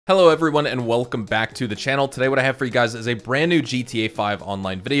Hello everyone and welcome back to the channel. Today what I have for you guys is a brand new GTA 5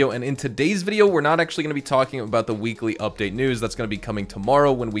 online video, and in today's video we're not actually going to be talking about the weekly update news. That's going to be coming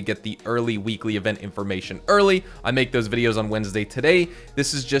tomorrow when we get the early weekly event information early. I make those videos on Wednesday. Today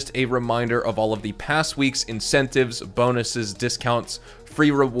this is just a reminder of all of the past week's incentives, bonuses, discounts, free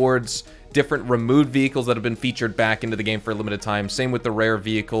rewards, different removed vehicles that have been featured back into the game for a limited time, same with the rare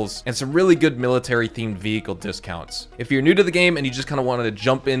vehicles, and some really good military themed vehicle discounts. If you're new to the game and you just kind of wanted to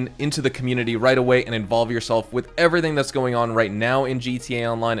jump into the community right away and involve yourself with everything that's going on right now in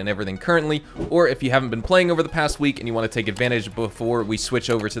GTA Online and everything currently, or if you haven't been playing over the past week and you want to take advantage before we switch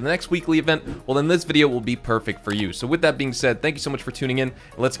over to the next weekly event, well then this video will be perfect for you. So with that being said, thank you so much for tuning in.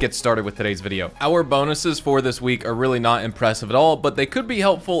 Let's get started with today's video. Our bonuses for this week are really not impressive at all, but they could be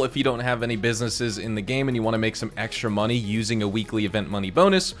helpful if you don't have any businesses in the game and you want to make some extra money using a weekly event money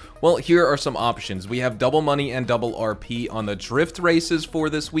bonus. Well, here are some options. We have double money and double RP on the drift races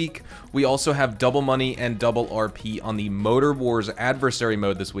for this week. We also have double money and double RP on the Motor Wars adversary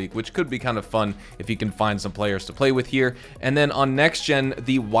mode this week, which could be kind of fun if you can find some players to play with here. And then on next gen,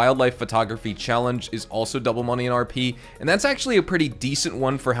 the wildlife photography challenge is also double money and RP, and that's actually a pretty decent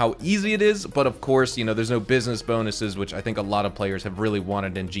one for how easy it is. But of course, you know, there's no business bonuses, which I think a lot of players have really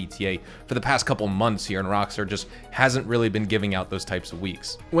wanted in GTA for the past couple months here, and Rockstar just hasn't really been giving out those types of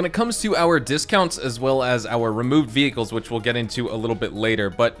weeks. When it comes to our discounts as well as our removed vehicles, which we'll get into a little bit later,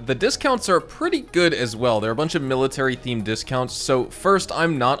 but the discounts are pretty good as well. There are a bunch of military themed discounts. So first,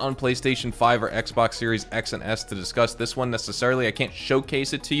 I'm not on PlayStation 5 or Xbox Series X and S to discuss this one necessarily. I can't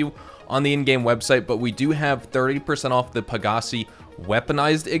showcase it to you on the in-game website, but we do have 30% off the Pegasi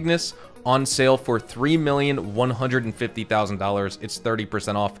weaponized Ignis on sale for $3,150,000. It's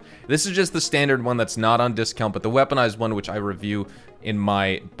 30% off. This is just the standard one that's not on discount, but the weaponized one, which I review in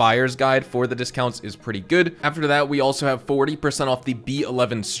my buyer's guide for the discounts, is pretty good. After that, we also have 40% off the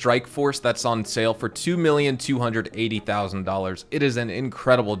B11 Strike Force. That's on sale for $2,280,000. It is an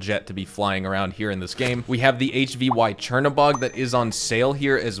incredible jet to be flying around here in this game. We have the HVY Chernobog that is on sale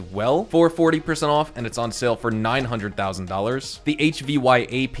here as well for 40% off, and it's on sale for $900,000. The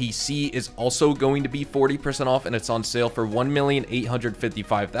HVY APC is also going to be 40% off, and it's on sale for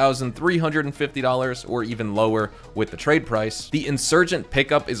 $1,855,350, or even lower with the trade price. The Insurgent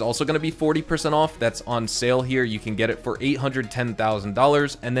Pickup is also going to be 40% off. That's on sale here. You can get it for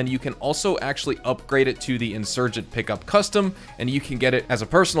 $810,000, and then you can also actually upgrade it to the Insurgent Pickup Custom, and you can get it as a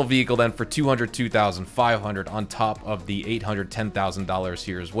personal vehicle then for $202,500 on top of the $810,000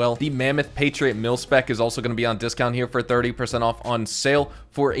 here as well. The Mammoth Patriot Mil-Spec is also going to be on discount here for 30% off, on sale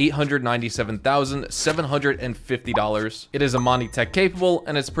for $897,750. It is Amani Tech capable,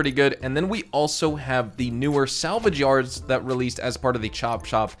 and it's pretty good. And then we also have the newer salvage yards that released as part of the Chop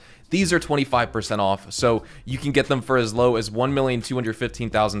Shop. These are 25% off, so you can get them for as low as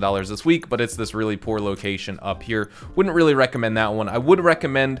 $1,215,000 this week, but it's this really poor location up here. Wouldn't really recommend that one. I would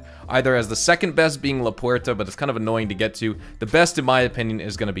recommend either as the second best being La Puerta, but it's kind of annoying to get to. The best, in my opinion,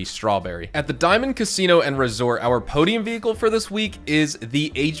 is going to be Strawberry. At the Diamond Casino and Resort, our podium vehicle for this week is the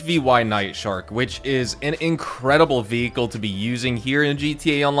HVY Night Shark, which is an incredible vehicle to be using here in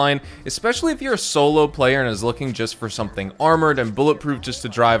GTA Online, especially if you're a solo player and is looking just for something armored and bulletproof just to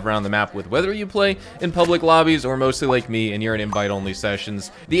drive around the map with, whether you play in public lobbies or mostly like me and you're in invite-only sessions.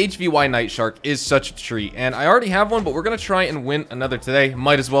 The HVY Night Shark is such a treat, and I already have one, but we're gonna try and win another today.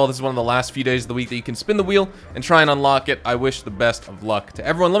 Might as well. This is one of the last few days of the week that you can spin the wheel and try and unlock it. I wish the best of luck to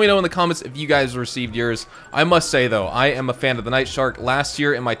everyone. Let me know in the comments if you guys received yours. I must say though, I am a fan of the Night Shark. Last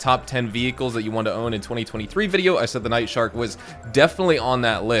year in my top 10 vehicles that you want to own in 2023 video, I said the Night Shark was definitely on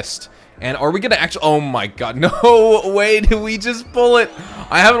that list. And are we gonna actually, oh my god, no way did we just pull it.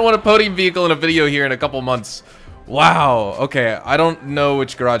 I haven't won a podium vehicle in a video here in a couple months. Wow, okay, I don't know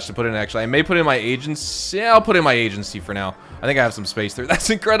which garage to put in actually. I may put in my agency. Yeah, I'll put in my agency for now. I think I have some space there. That's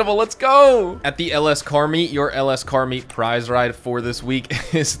incredible. Let's go. At the LS Car Meet, your LS Car Meet prize ride for this week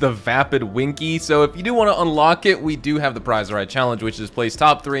is the Vapid Winky. So if you do want to unlock it, we do have the prize ride challenge, which is place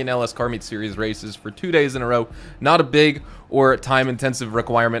top 3 in LS Car Meet series races for 2 days in a row. Not a big or time-intensive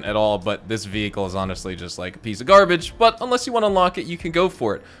requirement at all, but this vehicle is honestly just like a piece of garbage. But unless you want to unlock it, you can go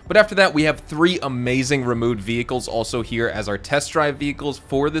for it. But after that, we have 3 amazing removed vehicles also here as our test drive vehicles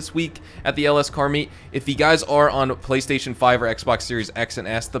for this week at the LS Car Meet. If you guys are on PlayStation 5 PS5 or Xbox Series X and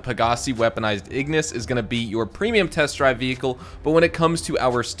S, the Pegassi weaponized Ignis is going to be your premium test drive vehicle, but when it comes to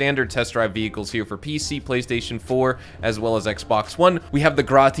our standard test drive vehicles here for PC, PlayStation 4, as well as Xbox One, we have the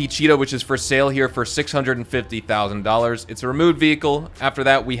Grati Cheetah, which is for sale here for $650,000. It's a removed vehicle. After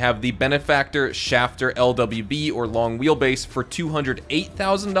that, we have the Benefactor Shafter LWB or long wheelbase for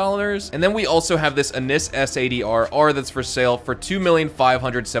 $208,000. And then we also have this Anis S80RR that's for sale for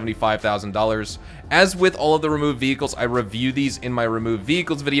 $2,575,000. As with all of the removed vehicles, I review these in my removed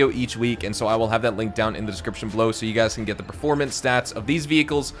vehicles video each week, and so I will have that link down in the description below so you guys can get the performance stats of these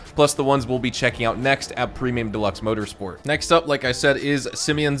vehicles, plus the ones we'll be checking out next at Premium Deluxe Motorsport. Next up, like I said, is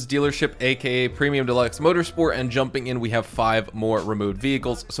Simeon's dealership, aka Premium Deluxe Motorsport, and jumping in, we have 5 more removed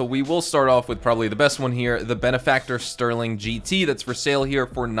vehicles. So we will start off with probably the best one here, the Benefactor Sterling GT that's for sale here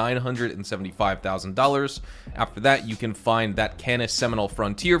for $975,000. After that, you can find that Canis Seminole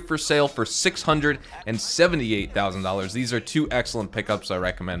Frontier for sale for $678,000. These are 2 excellent pickups. I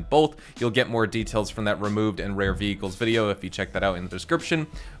recommend both. You'll get more details from that removed and rare vehicles video if you check that out in the description.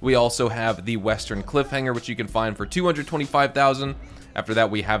 We also have the Western Cliffhanger, which you can find for $225,000. After that,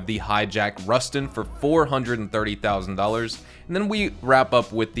 we have the Hijack Rustin for $430,000. And then we wrap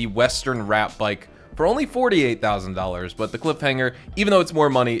up with the Western Rat Bike for only $48,000, but the Cliffhanger, even though it's more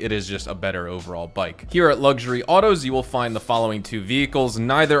money, it is just a better overall bike. Here at Luxury Autos, you will find the following 2 vehicles.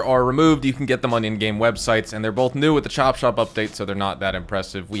 Neither are removed. You can get them on in-game websites, and they're both new with the Chop Shop update, so they're not that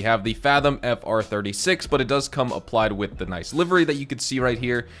impressive. We have the Fathom FR36, but it does come applied with the nice livery that you could see right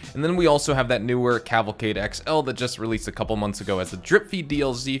here. And then we also have that newer Cavalcade XL that just released a couple months ago as a drip feed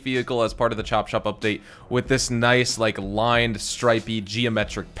DLC vehicle as part of the Chop Shop update with this nice, like, lined, stripy,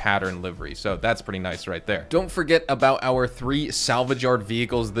 geometric pattern livery. So that's pretty nice right there. Don't forget about our 3 salvage yard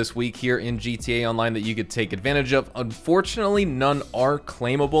vehicles this week here in GTA Online that you could take advantage of. Unfortunately, none are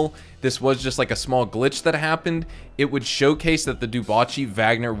claimable. This was just like a small glitch that happened. It would showcase that the Dubachi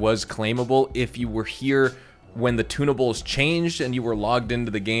Wagner was claimable if you were here when the tunables changed and you were logged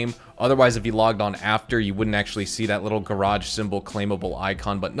into the game. Otherwise, if you logged on after, you wouldn't actually see that little garage symbol claimable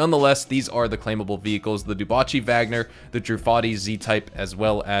icon. But nonetheless, these are the claimable vehicles: the Dubachi Wagner, the Drufati Z-Type, as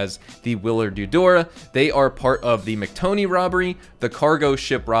well as the Willard Eudora. They are part of the McToney robbery, the cargo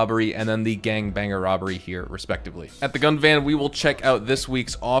ship robbery, and then the gangbanger robbery here, respectively. At the gun van, we will check out this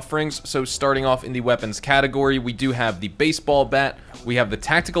week's offerings. So starting off in the weapons category, we do have the baseball bat, we have the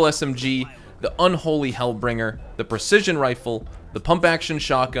tactical SMG, the Unholy Hellbringer, the precision rifle, the pump action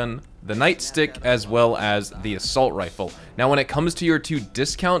shotgun, the nightstick, as well as the assault rifle. Now, when it comes to your 2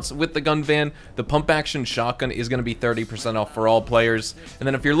 discounts with the gun van, the pump action shotgun is going to be 30% off for all players. And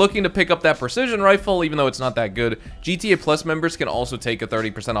then if you're looking to pick up that precision rifle, even though it's not that good, GTA Plus members can also take a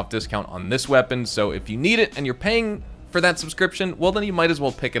 30% off discount on this weapon. So if you need it and you're paying for that subscription, well, then you might as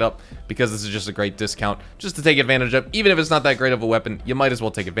well pick it up, because this is just a great discount just to take advantage of. Even if it's not that great of a weapon, you might as well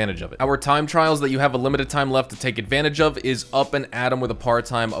take advantage of it. Our time trials that you have a limited time left to take advantage of is Up and Atom with a par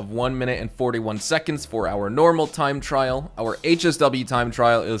time of 1 minute and 41 seconds for our normal time trial. Our HSW time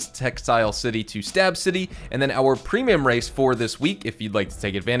trial is Textile City to Stab City. And then our premium race for this week, if you'd like to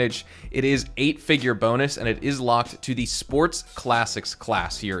take advantage, it is 8-figure bonus, and it is locked to the Sports Classics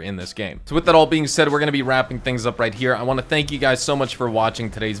class here in this game. So with that all being said, we're going to be wrapping things up right here. I want to thank you guys so much for watching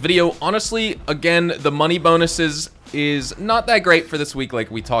today's video. Honestly, again, the money bonuses is not that great for this week like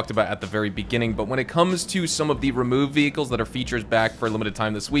we talked about at the very beginning, but when it comes to some of the removed vehicles that are features back for a limited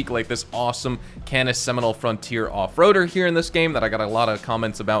time this week, like this awesome Canis Seminole Frontier off-roader here in this game that I got a lot of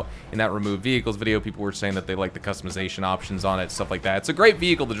comments about in that removed vehicles video. People were saying that they like the customization options on it, stuff like that. It's a great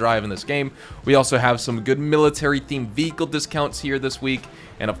vehicle to drive in this game. We also have some good military themed vehicle discounts here this week,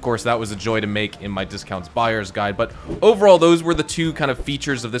 and of course that was a joy to make in my discounts buyer's guide. But overall, those were the 2 kind of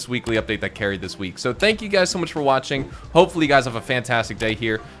features of this weekly update that carried this week. So thank you guys so much for watching. Hopefully you guys have a fantastic day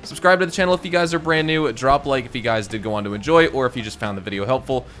here. Subscribe to the channel if you guys are brand new. Drop a like if you guys did go on to enjoy, or if you just found the video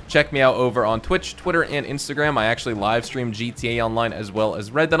helpful. Check me out over on Twitch, Twitter, and Instagram. I actually live stream GTA Online as well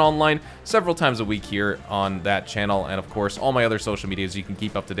as Red Dead Online several times a week here on that channel. And of course, all my other social medias you can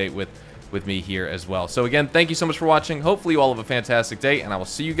keep up to date with me here as well. So again, thank you so much for watching. Hopefully you all have a fantastic day, and I will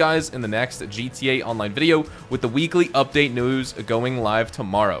see you guys in the next GTA Online video with the weekly update news going live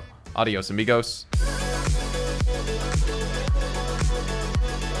tomorrow. Adios, amigos.